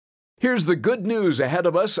Here's the good news ahead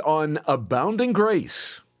of us on Abounding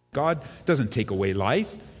Grace. God doesn't take away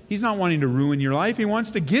life. He's not wanting to ruin your life. He wants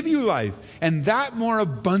to give you life, and that more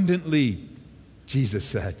abundantly, Jesus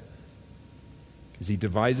said, because he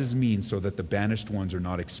devises means so that the banished ones are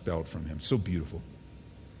not expelled from him. So beautiful.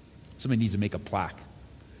 Somebody needs to make a plaque,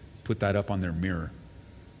 put that up on their mirror.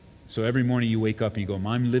 So every morning you wake up and you go,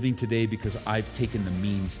 I'm living today because I've taken the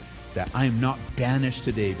means that I am not banished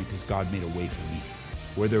today because God made a way for me.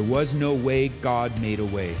 Where there was no way, God made a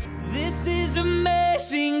way. This is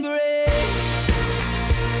amazing grace.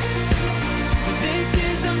 This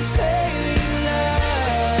is unfailing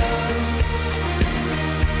love.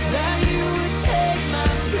 That you would take my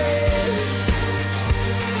place.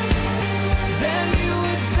 That you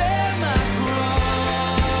would bear my cross.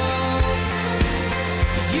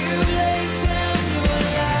 You laid down your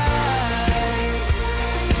life.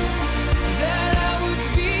 That I would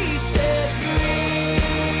be set free.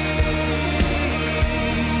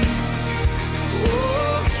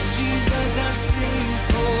 Oh, Jesus, I sing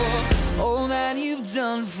for all that you've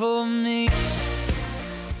done for me.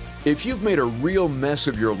 If you've made a real mess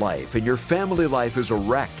of your life and your family life is a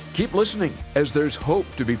wreck, keep listening, as there's hope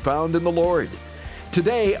to be found in the Lord.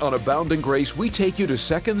 Today on Abounding Grace, we take you to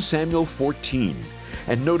 2 Samuel 14.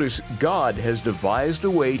 And notice God has devised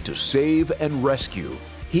a way to save and rescue.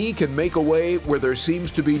 He can make a way where there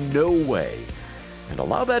seems to be no way. And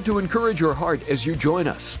allow that to encourage your heart as you join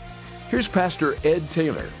us. Here's Pastor Ed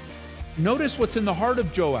Taylor. Notice what's in the heart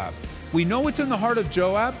of Joab. We know what's in the heart of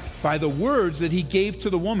Joab by the words that he gave to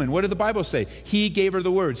the woman. What did the Bible say? He gave her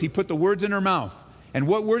the words. He put the words in her mouth. And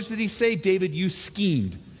what words did he say? David, you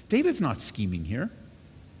schemed. David's not scheming here.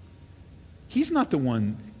 He's not the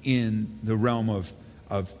one in the realm of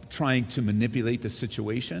trying to manipulate the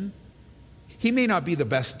situation. He may not be the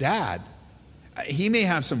best dad. He may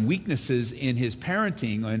have some weaknesses in his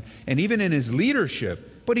parenting and even in his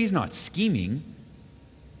leadership, but he's not scheming.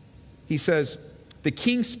 He says, the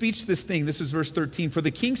king speaks this thing, this is verse 13, for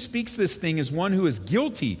the king speaks this thing as one who is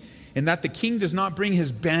guilty, in that the king does not bring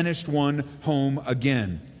his banished one home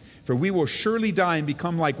again. For we will surely die and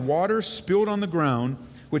become like water spilled on the ground,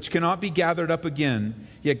 which cannot be gathered up again.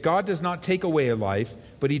 Yet God does not take away a life,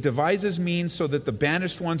 but he devises means so that the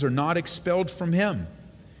banished ones are not expelled from him.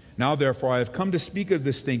 Now therefore I have come to speak of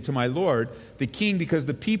this thing to my lord, the king, because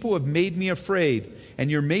the people have made me afraid. And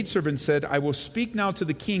your maidservant said, I will speak now to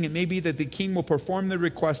the king. It may be that the king will perform the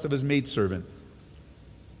request of his maidservant.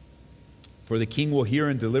 For the king will hear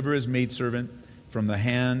and deliver his maidservant from the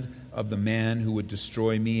hand of the man who would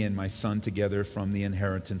destroy me and my son together from the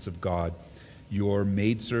inheritance of God. Your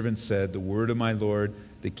maidservant said, the word of my lord,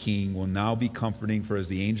 the king, will now be comforting, for as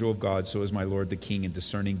the angel of God, so is my lord the king in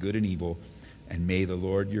discerning good and evil. And may the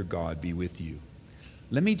Lord your God be with you.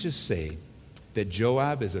 Let me just say that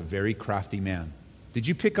Joab is a very crafty man. Did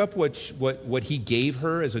you pick up what he gave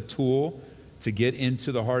her as a tool to get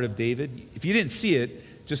into the heart of David? If you didn't see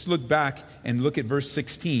it, just look back and look at verse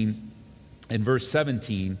 16 and verse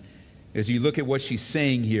 17. As you look at what she's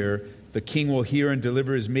saying here, the king will hear and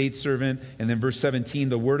deliver his maidservant. And then verse 17,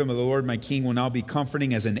 the word of the Lord my king will now be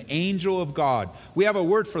comforting as an angel of God. We have a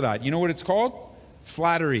word for that. You know what it's called?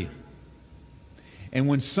 Flattery. And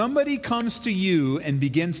when somebody comes to you and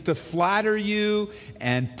begins to flatter you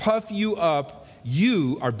and puff you up,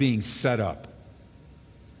 you are being set up.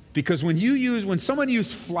 Because when someone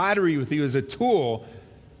uses flattery with you as a tool,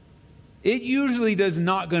 it usually does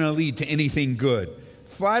not going to lead to anything good.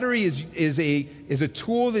 Flattery is a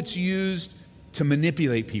tool that's used to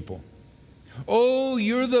manipulate people. Oh,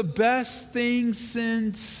 you're the best thing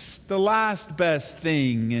since the last best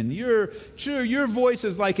thing. And your voice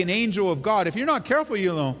is like an angel of God. If you're not careful,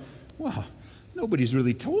 you'll know, well, nobody's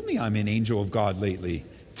really told me I'm an angel of God lately.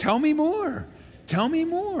 Tell me more. Tell me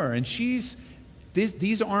more. And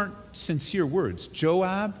these aren't sincere words.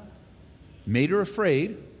 Joab made her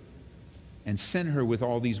afraid and sent her with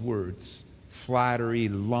all these words. Flattery,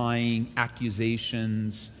 lying,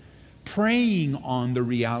 accusations, preying on the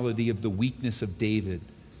reality of the weakness of David,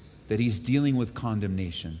 that he's dealing with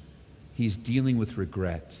condemnation. He's dealing with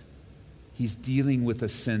regret. He's dealing with a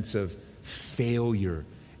sense of failure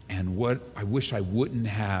and what I wish I wouldn't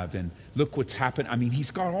have, and look what's happened. I mean,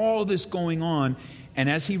 he's got all this going on. And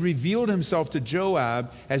as he revealed himself to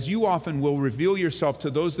Joab, as you often will reveal yourself to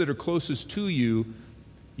those that are closest to you,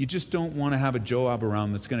 you just don't want to have a Joab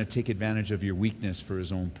around that's going to take advantage of your weakness for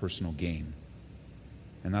his own personal gain.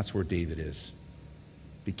 And that's where David is.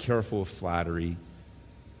 Be careful of flattery.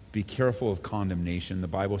 Be careful of condemnation. The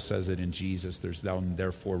Bible says it in Jesus. There's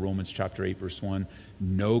therefore, Romans chapter 8, verse 1,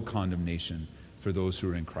 no condemnation for those who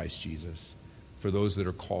are in Christ Jesus. for those that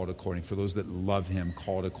are called according, for those that love him,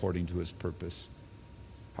 called according to his purpose.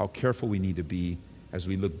 How careful we need to be as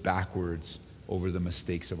we look backwards over the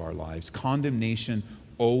mistakes of our lives. Condemnation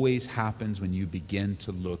always happens when you begin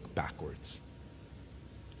to look backwards.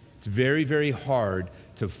 It's very, very hard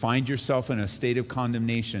to find yourself in a state of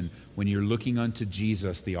condemnation when you're looking unto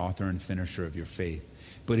Jesus, the author and finisher of your faith.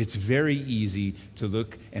 But it's very easy to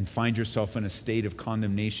look and find yourself in a state of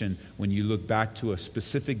condemnation when you look back to a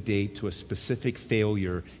specific date, to a specific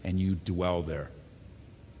failure, and you dwell there.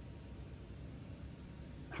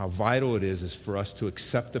 How vital it is for us to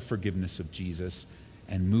accept the forgiveness of Jesus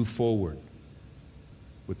and move forward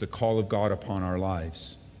with the call of God upon our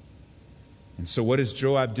lives. And so what is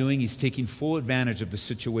Joab doing? He's taking full advantage of the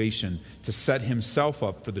situation to set himself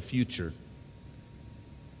up for the future.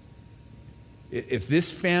 If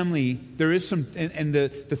this family, there is some, and the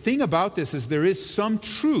thing about this is there is some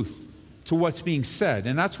truth to what's being said.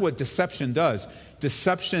 And that's what deception does.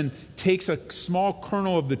 Deception takes a small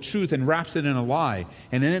kernel of the truth and wraps it in a lie.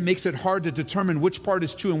 And then it makes it hard to determine which part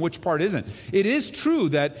is true and which part isn't. It is true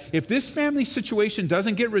that if this family situation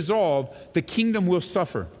doesn't get resolved, the kingdom will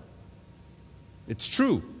suffer. It's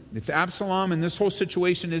true. If Absalom and this whole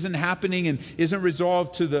situation isn't happening and isn't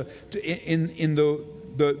resolved in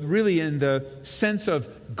the sense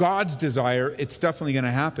of God's desire, it's definitely going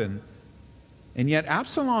to happen. And yet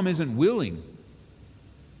Absalom isn't willing.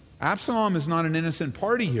 Absalom is not an innocent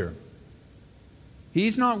party here.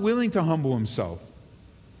 He's not willing to humble himself.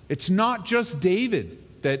 It's not just David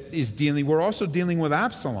that is dealing. We're also dealing with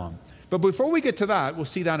Absalom. But before we get to that, we'll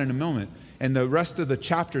see that in a moment. And the rest of the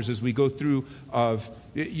chapters as we go through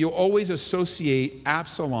you'll always associate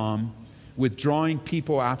Absalom with drawing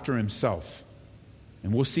people after himself.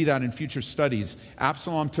 And we'll see that in future studies.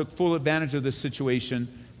 Absalom took full advantage of this situation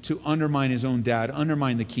to undermine his own dad,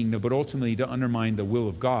 undermine the kingdom, but ultimately to undermine the will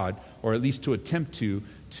of God, or at least to attempt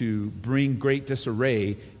to bring great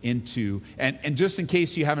disarray into, and just in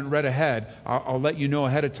case you haven't read ahead, I'll let you know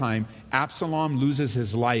ahead of time, Absalom loses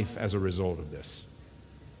his life as a result of this.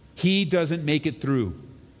 He doesn't make it through,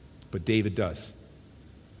 but David does.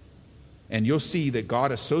 And you'll see that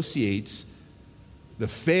God associates the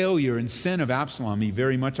failure and sin of Absalom. He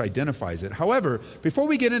very much identifies it. However, before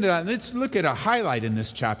we get into that, let's look at a highlight in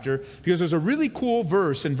this chapter, because there's a really cool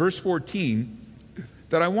verse in verse 14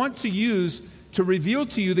 that I want to use to reveal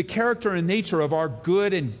to you the character and nature of our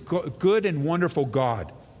good and wonderful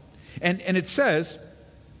God. And it says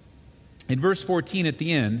in verse 14 at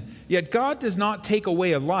the end, "Yet God does not take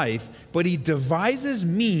away a life, but he devises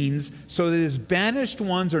means so that his banished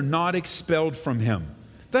ones are not expelled from him."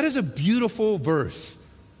 That is a beautiful verse.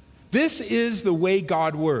 This is the way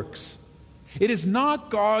God works. It is not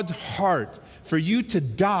God's heart for you to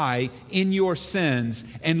die in your sins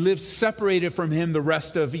and live separated from him the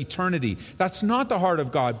rest of eternity. That's not the heart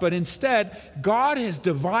of God. But instead, God has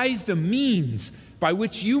devised a means by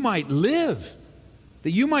which you might live,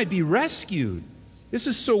 that you might be rescued. This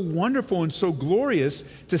is so wonderful and so glorious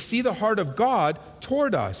to see the heart of God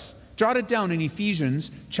toward us. Jot it down in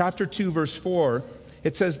Ephesians chapter 2, verse 4.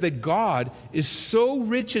 It says that God is so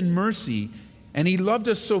rich in mercy, and he loved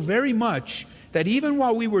us so very much that even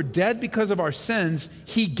while we were dead because of our sins,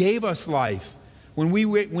 he gave us life.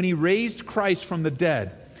 When he raised Christ from the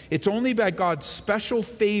dead, it's only by God's special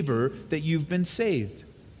favor that you've been saved.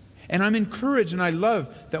 And I'm encouraged and I love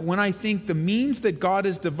that when I think the means that God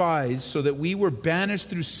has devised so that we were banished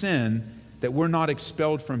through sin, that we're not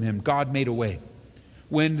expelled from him, God made a way.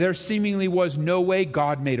 When there seemingly was no way,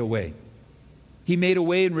 God made a way. He made a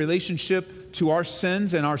way in relationship to our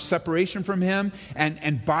sins and our separation from him.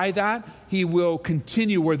 And by that, he will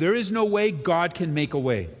continue. Where there is no way, God can make a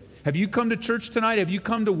way. Have you come to church tonight? Have you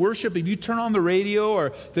come to worship? Have you turned on the radio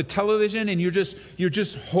or the television and you're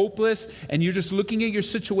just hopeless and you're just looking at your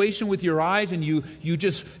situation with your eyes and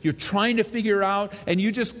you're trying to figure out and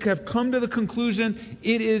you just have come to the conclusion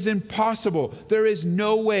it is impossible. There is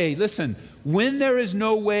no way. Listen, when there is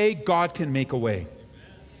no way, God can make a way.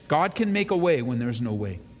 God can make a way when there's no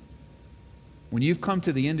way. When you've come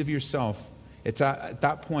to the end of yourself, it's at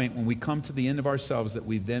that point when we come to the end of ourselves that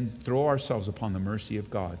we then throw ourselves upon the mercy of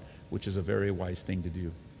God, which is a very wise thing to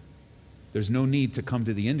do. There's no need to come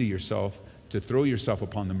to the end of yourself to throw yourself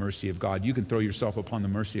upon the mercy of God. You can throw yourself upon the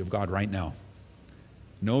mercy of God right now.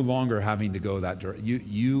 No longer having to go that direction.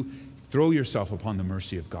 You throw yourself upon the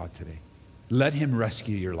mercy of God today. Let him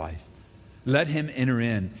rescue your life. Let him enter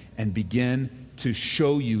in and begin to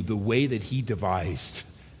show you the way that he devised.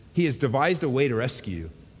 He has devised a way to rescue you.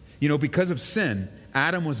 You know, because of sin,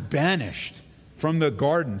 Adam was banished from the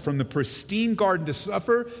garden, from the pristine garden, to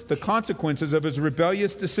suffer the consequences of his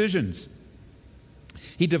rebellious decisions.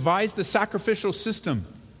 He devised the sacrificial system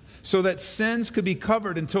so that sins could be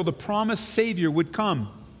covered until the promised Savior would come.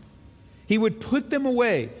 He would put them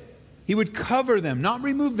away. He would cover them, not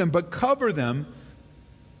remove them, but cover them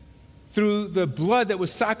through the blood that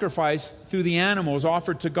was sacrificed through the animals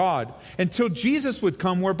offered to God, until Jesus would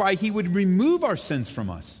come, whereby he would remove our sins from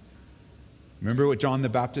us. Remember what John the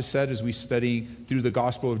Baptist said as we study through the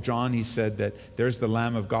Gospel of John? He said that there's the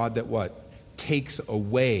Lamb of God that what? Takes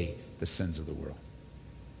away the sins of the world.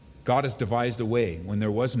 God has devised a way when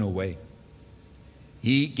there was no way.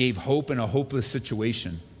 He gave hope in a hopeless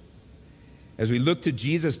situation. As we look to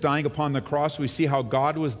Jesus dying upon the cross, we see how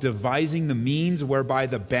God was devising the means whereby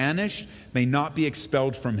the banished may not be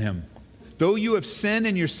expelled from him. Though you have sinned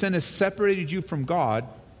and your sin has separated you from God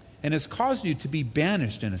and has caused you to be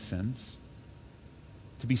banished in a sense,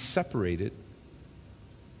 to be separated,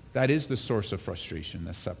 that is the source of frustration,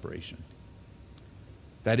 that separation.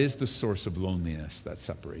 That is the source of loneliness, that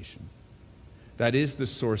separation. That is the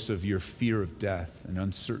source of your fear of death and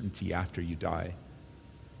uncertainty after you die.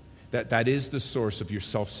 That is the source of your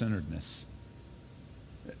self-centeredness.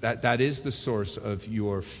 That is the source of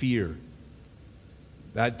your fear.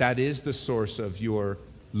 That is the source of your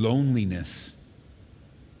loneliness.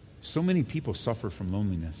 So many people suffer from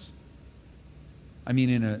loneliness. I mean,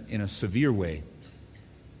 in a severe way,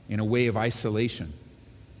 in a way of isolation,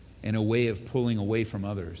 in a way of pulling away from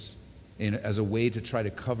others, as a way to try to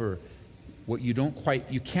cover what you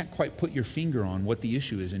can't quite put your finger on what the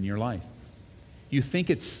issue is in your life. You think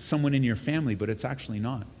it's someone in your family, but it's actually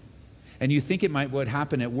not. And you think it might what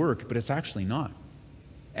happened at work, but it's actually not.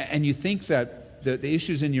 And you think that the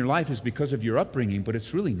issues in your life is because of your upbringing, but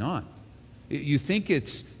it's really not. You think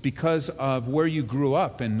it's because of where you grew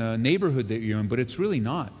up and the neighborhood that you're in, but it's really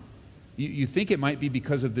not. You think it might be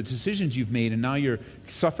because of the decisions you've made and now you're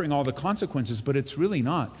suffering all the consequences, but it's really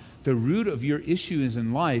not. The root of your issues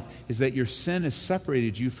in life is that your sin has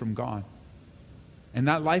separated you from God. And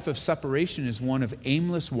that life of separation is one of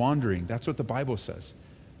aimless wandering. That's what the Bible says.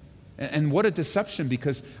 And what a deception,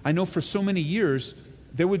 because I know for so many years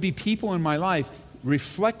there would be people in my life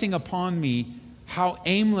reflecting upon me how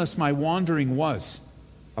aimless my wandering was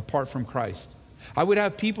apart from Christ. I would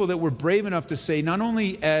have people that were brave enough to say, not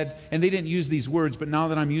only, Ed, and they didn't use these words, but now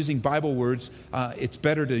that I'm using Bible words, it's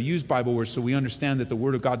better to use Bible words so we understand that the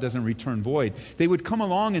Word of God doesn't return void. They would come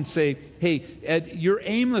along and say, hey, Ed, your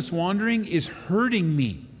aimless wandering is hurting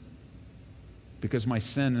me, because my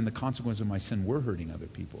sin and the consequence of my sin were hurting other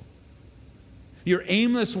people. Your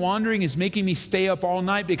aimless wandering is making me stay up all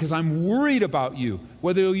night because I'm worried about you,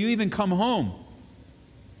 whether you even come home.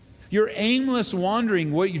 Your aimless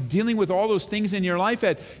wandering, what you're dealing with all those things in your life,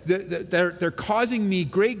 Ed, they're causing me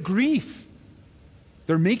great grief.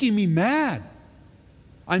 They're making me mad.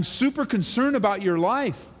 I'm super concerned about your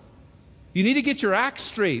life. You need to get your act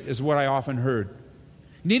straight, is what I often heard.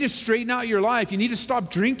 You need to straighten out your life. You need to stop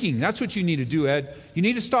drinking. That's what you need to do, Ed. You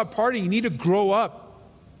need to stop partying. You need to grow up.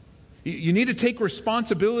 You need to take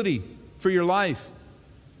responsibility for your life.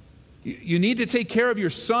 You need to take care of your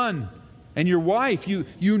son and your wife. You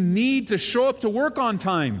need to show up to work on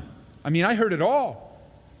time. I mean, I heard it all.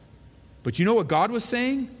 But you know what God was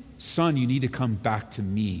saying? Son, you need to come back to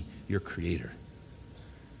me, your Creator.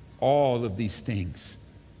 All of these things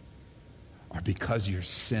are because your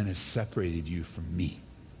sin has separated you from me.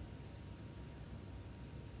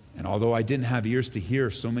 And although I didn't have ears to hear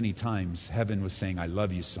so many times, heaven was saying, I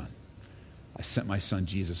love you, son. I sent my son,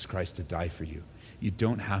 Jesus Christ, to die for you. You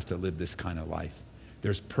don't have to live this kind of life.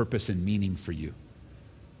 There's purpose and meaning for you.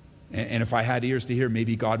 And if I had ears to hear,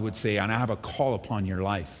 maybe God would say, and I have a call upon your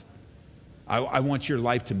life. I want your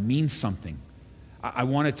life to mean something. I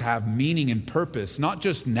want it to have meaning and purpose, not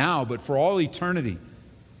just now, but for all eternity.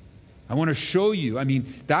 I want to show you. I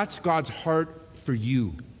mean, that's God's heart for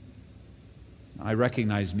you. I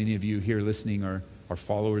recognize many of you here listening are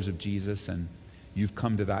followers of Jesus, and you've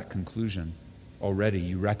come to that conclusion already.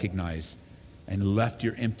 You recognize and left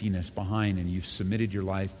your emptiness behind, and you've submitted your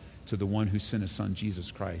life to the one who sent his son,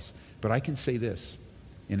 Jesus Christ. But I can say this,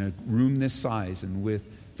 in a room this size and with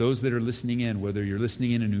those that are listening in, whether you're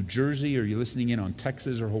listening in New Jersey or you're listening in on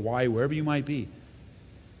Texas or Hawaii, wherever you might be,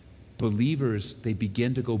 believers, they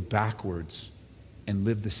begin to go backwards and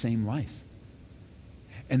live the same life.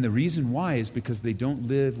 And the reason why is because they don't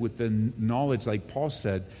live with the knowledge, like Paul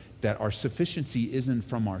said, that our sufficiency isn't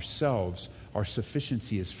from ourselves, our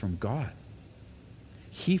sufficiency is from God.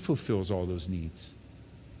 He fulfills all those needs.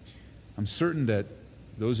 I'm certain that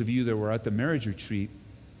those of you that were at the marriage retreat,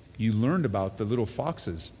 you learned about the little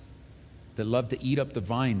foxes that love to eat up the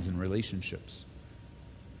vines in relationships.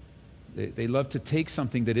 They love to take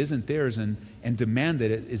something that isn't theirs and demand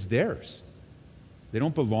that it is theirs. They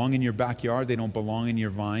don't belong in your backyard. They don't belong in your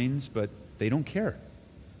vines, but they don't care.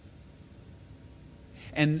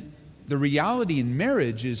 And the reality in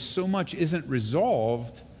marriage is so much isn't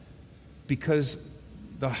resolved because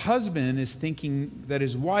the husband is thinking that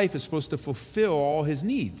his wife is supposed to fulfill all his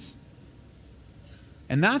needs.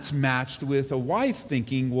 And that's matched with a wife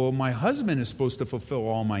thinking, well, my husband is supposed to fulfill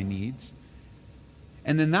all my needs.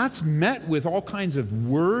 And then that's met with all kinds of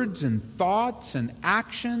words and thoughts and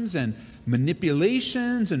actions and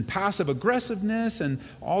manipulations and passive aggressiveness and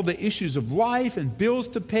all the issues of life and bills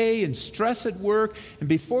to pay and stress at work. And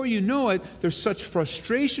before you know it, there's such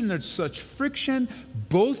frustration, there's such friction.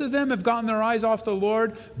 Both of them have gotten their eyes off the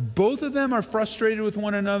Lord. Both of them are frustrated with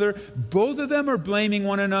one another. Both of them are blaming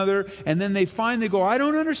one another. And then they finally go, I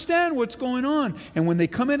don't understand what's going on. And when they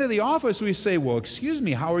come into the office, we say, well, excuse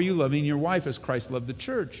me, how are you loving your wife as Christ loved the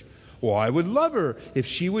church? Well, I would love her if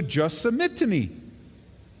she would just submit to me.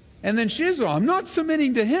 And then she says, well, I'm not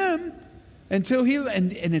submitting to him until he...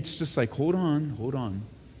 And it's just like, hold on.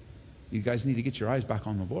 You guys need to get your eyes back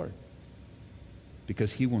on the Lord.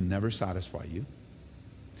 Because he will never satisfy you.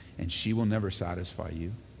 And she will never satisfy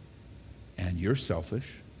you. And you're selfish.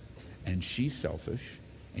 And she's selfish.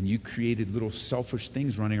 And you created little selfish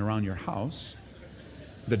things running around your house.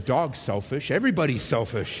 The dog's selfish. Everybody's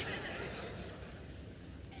selfish.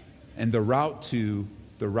 And the route to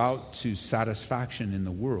satisfaction in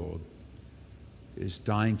the world is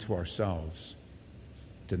dying to ourselves,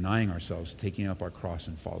 denying ourselves, taking up our cross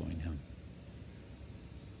and following him.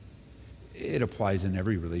 It applies in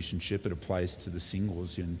every relationship. It applies to the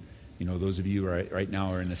singles. And, those of you right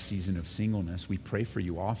now are in a season of singleness. We pray for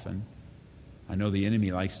you often. I know the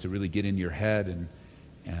enemy likes to really get in your head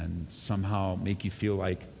and somehow make you feel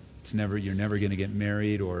like you're never going to get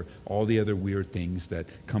married, or all the other weird things that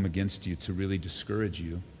come against you to really discourage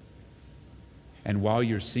you. And while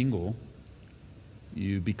you're single,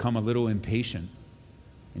 you become a little impatient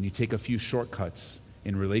and you take a few shortcuts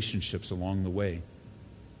in relationships along the way.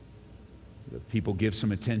 The people give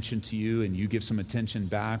some attention to you and you give some attention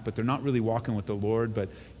back, but they're not really walking with the Lord. But,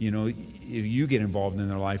 if you get involved in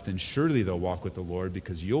their life, then surely they'll walk with the Lord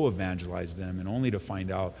because you'll evangelize them, and only to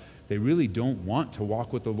find out they really don't want to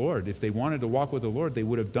walk with the Lord. If they wanted to walk with the Lord, they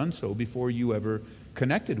would have done so before you ever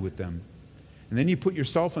connected with them. And then you put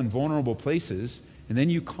yourself in vulnerable places, and then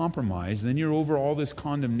you compromise, and then you're over all this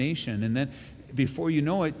condemnation, and then before you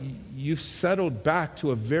know it, you've settled back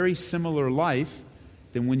to a very similar life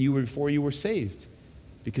than before you were saved.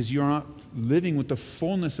 Because you're not living with the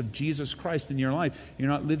fullness of Jesus Christ in your life. You're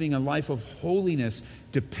not living a life of holiness,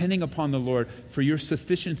 depending upon the Lord for your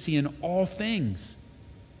sufficiency in all things.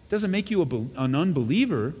 It doesn't make you an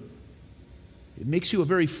unbeliever. It makes you a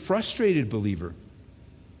very frustrated believer,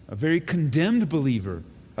 a very condemned believer,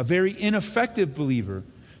 a very ineffective believer.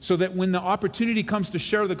 So that when the opportunity comes to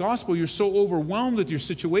share the gospel, you're so overwhelmed with your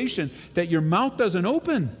situation that your mouth doesn't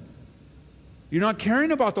open. You're not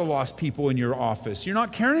caring about the lost people in your office. You're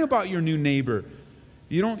not caring about your new neighbor.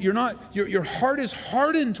 Your heart is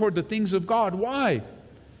hardened toward the things of God. Why?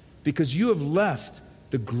 Because you have left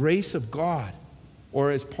the grace of God.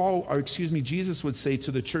 Or as Jesus would say to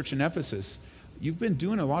the church in Ephesus, you've been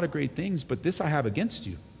doing a lot of great things, but this I have against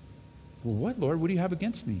you. Well, what, Lord? What do you have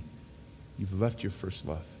against me? You've left your first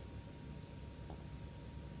love.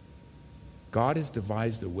 God has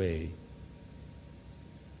devised a way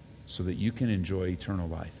so that you can enjoy eternal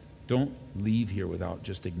life. Don't leave here without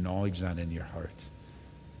just acknowledging that in your heart.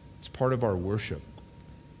 It's part of our worship.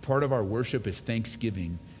 Part of our worship is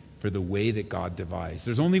thanksgiving for the way that God devised.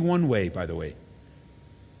 There's only one way, by the way.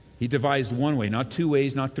 He devised one way, not two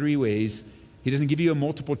ways, not three ways. He doesn't give you a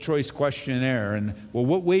multiple choice questionnaire and, well,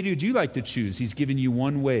 what way did you like to choose? He's given you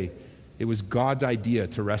one way. It was God's idea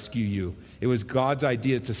to rescue you. It was God's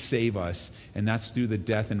idea to save us, and that's through the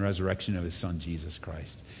death and resurrection of his Son, Jesus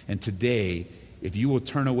Christ. And today, if you will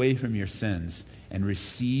turn away from your sins and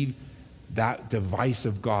receive that device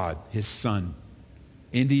of God, his Son,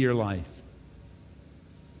 into your life,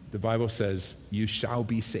 the Bible says you shall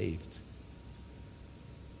be saved.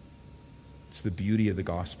 It's the beauty of the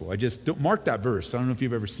gospel. Don't mark that verse. I don't know if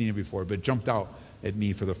you've ever seen it before, but it jumped out at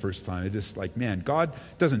me for the first time. It's just like, man, God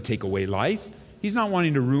doesn't take away life. He's not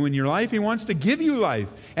wanting to ruin your life. He wants to give you life.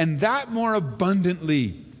 And that more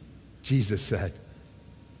abundantly, Jesus said.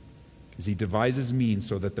 Because he devises means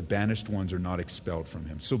so that the banished ones are not expelled from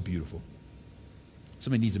him. So beautiful.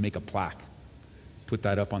 Somebody needs to make a plaque. Put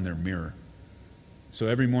that up on their mirror. So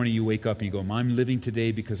every morning you wake up and you go, I'm living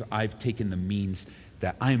today because I've taken the means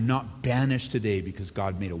that I am not banished today because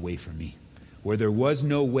God made a way for me. Where there was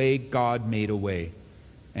no way, God made a way.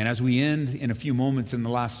 And as we end in a few moments in the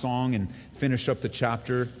last song and finish up the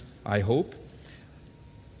chapter, I hope,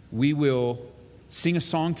 we will sing a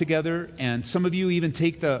song together, and some of you even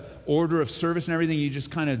take the order of service and everything. You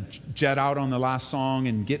just kind of jet out on the last song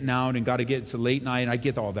and getting out and got to get, it's a late night, and I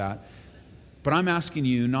get all that. But I'm asking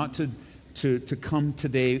you not to come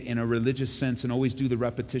today in a religious sense and always do the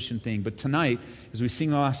repetition thing. But tonight, as we sing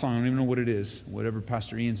the last song, I don't even know what it is, whatever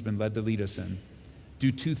Pastor Ian's been led to lead us in,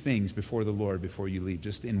 do two things before the Lord before you leave,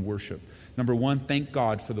 just in worship. Number one, thank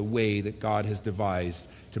God for the way that God has devised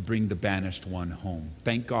to bring the banished one home.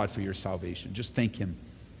 Thank God for your salvation. Just thank Him.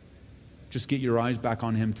 Just get your eyes back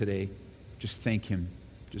on Him today. Just thank Him.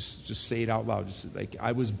 Just say it out loud. Just like,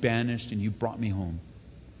 I was banished and you brought me home.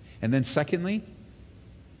 And then secondly,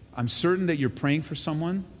 I'm certain that you're praying for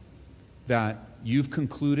someone that you've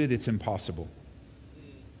concluded it's impossible.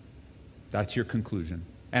 That's your conclusion.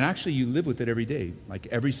 And actually, you live with it every day. Like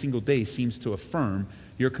every single day seems to affirm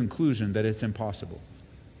your conclusion that it's impossible.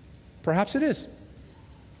 Perhaps it is.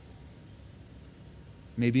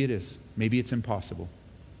 Maybe it is. Maybe it's impossible.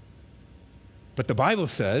 But the Bible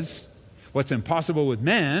says what's impossible with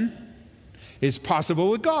man is possible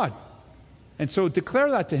with God. And so declare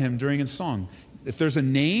that to Him during a song. If there's a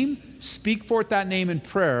name, speak forth that name in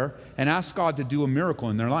prayer and ask God to do a miracle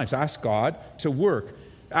in their lives. Ask God to work.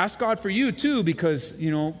 Ask God for you too, because,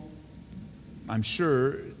 I'm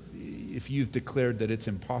sure if you've declared that it's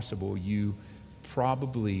impossible, you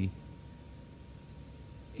probably,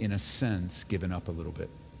 in a sense, given up a little bit.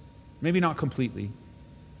 Maybe not completely,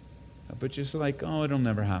 but just like, oh, it'll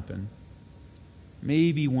never happen.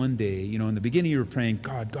 Maybe one day, in the beginning you were praying,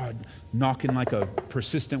 God, knocking like a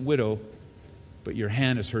persistent widow, but your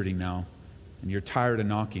hand is hurting now, and you're tired of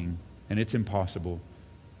knocking, and it's impossible.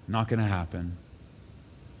 Not going to happen.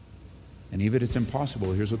 And even if it's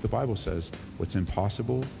impossible, here's what the Bible says. What's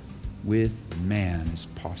impossible with man is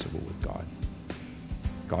possible with God.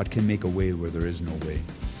 God can make a way where there is no way.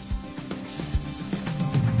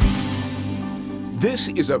 This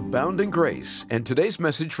is Abounding Grace, and today's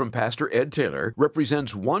message from Pastor Ed Taylor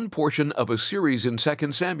represents one portion of a series in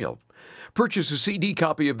 2 Samuel. Purchase a CD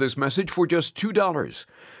copy of this message for just $2.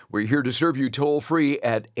 We're here to serve you toll-free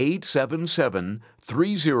at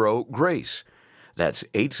 877-30-GRACE. That's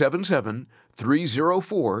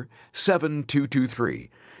 877-304-7223.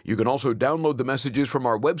 You can also download the messages from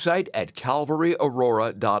our website at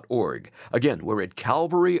calvaryaurora.org. Again, we're at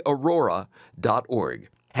calvaryaurora.org.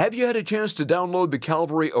 Have you had a chance to download the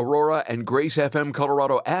Calvary Aurora and Grace FM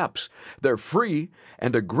Colorado apps? They're free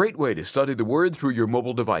and a great way to study the Word through your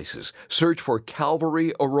mobile devices. Search for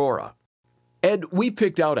Calvary Aurora. Ed, we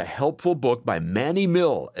picked out a helpful book by Manny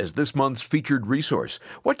Mill as this month's featured resource.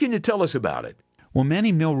 What can you tell us about it? Well,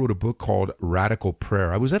 Manny Mill wrote a book called Radical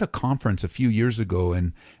Prayer. I was at a conference a few years ago,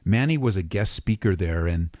 and Manny was a guest speaker there,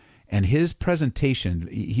 and his presentation,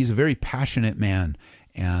 he's a very passionate man,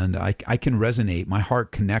 and I can resonate. My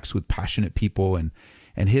heart connects with passionate people, and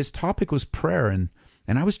his topic was prayer, and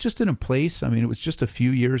I was just in a place, it was just a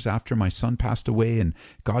few years after my son passed away, and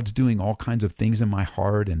God's doing all kinds of things in my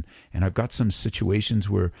heart, and I've got some situations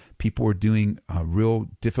where people were doing real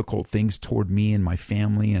difficult things toward me and my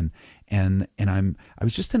family, and I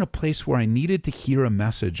was just in a place where I needed to hear a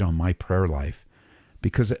message on my prayer life,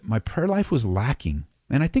 because my prayer life was lacking.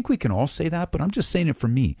 And I think we can all say that, but I'm just saying it for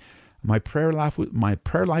me. My prayer life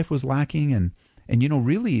was lacking, and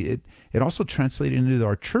really it also translated into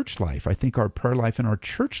our church life. I think our prayer life and our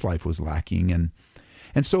church life was lacking, and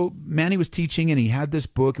so Manny was teaching, and he had this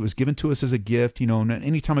book. It was given to us as a gift. And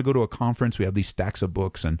anytime I go to a conference, we have these stacks of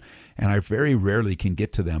books, and I very rarely can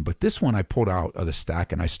get to them. But this one I pulled out of the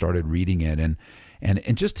stack, and I started reading it, and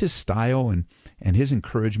just his style and his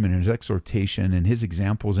encouragement and his exhortation and his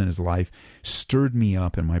examples in his life stirred me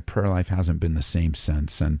up, and my prayer life hasn't been the same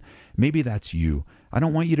since. And maybe that's you. I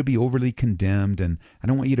don't want you to be overly condemned, and I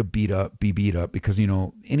don't want you to be beat up, because,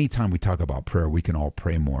 anytime we talk about prayer, we can all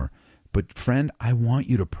pray more. But friend, I want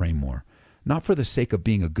you to pray more, not for the sake of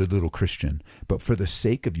being a good little Christian, but for the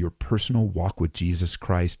sake of your personal walk with Jesus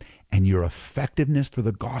Christ and your effectiveness for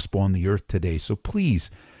the gospel on the earth today. So please,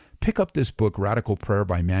 pick up this book, Radical Prayer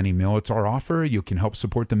by Manny Mill. It's our offer. You can help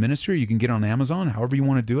support the ministry. You can get on Amazon, however you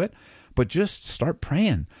want to do it. But just start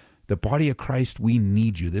praying. The body of Christ, we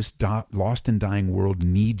need you. This lost and dying world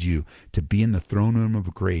needs you to be in the throne room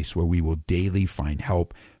of grace, where we will daily find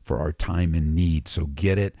help for our time in need. So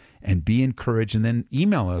get it and be encouraged, and then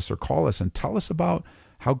email us or call us and tell us about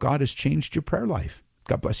how God has changed your prayer life.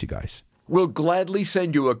 God bless you guys. We'll gladly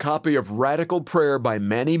send you a copy of Radical Prayer by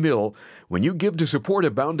Manny Mill when you give to support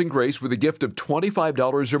Abounding Grace with a gift of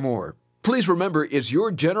 $25 or more. Please remember, it's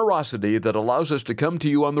your generosity that allows us to come to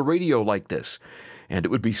you on the radio like this. And it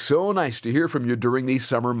would be so nice to hear from you during these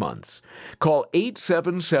summer months. Call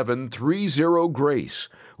 877-30-GRACE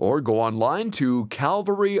or go online to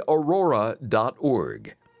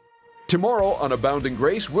calvaryaurora.org. Tomorrow on Abounding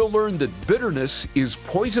Grace, we'll learn that bitterness is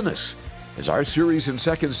poisonous as our series in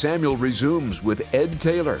 2 Samuel resumes with Ed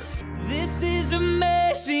Taylor. This is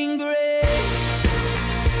amazing grace.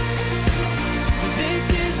 This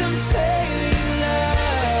is unfailing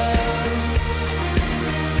love.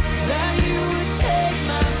 That you would take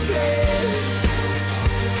my place.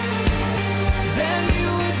 That you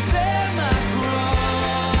would bear my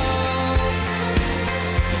cross.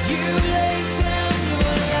 You laid down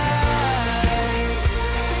your life.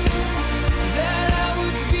 That I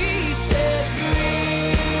would be set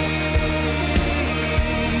free.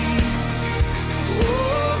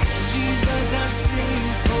 Oh, Jesus, I sing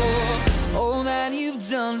for all that you've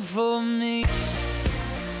done for me.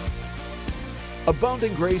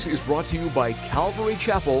 Abounding Grace is brought to you by Calvary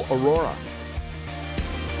Chapel, Aurora.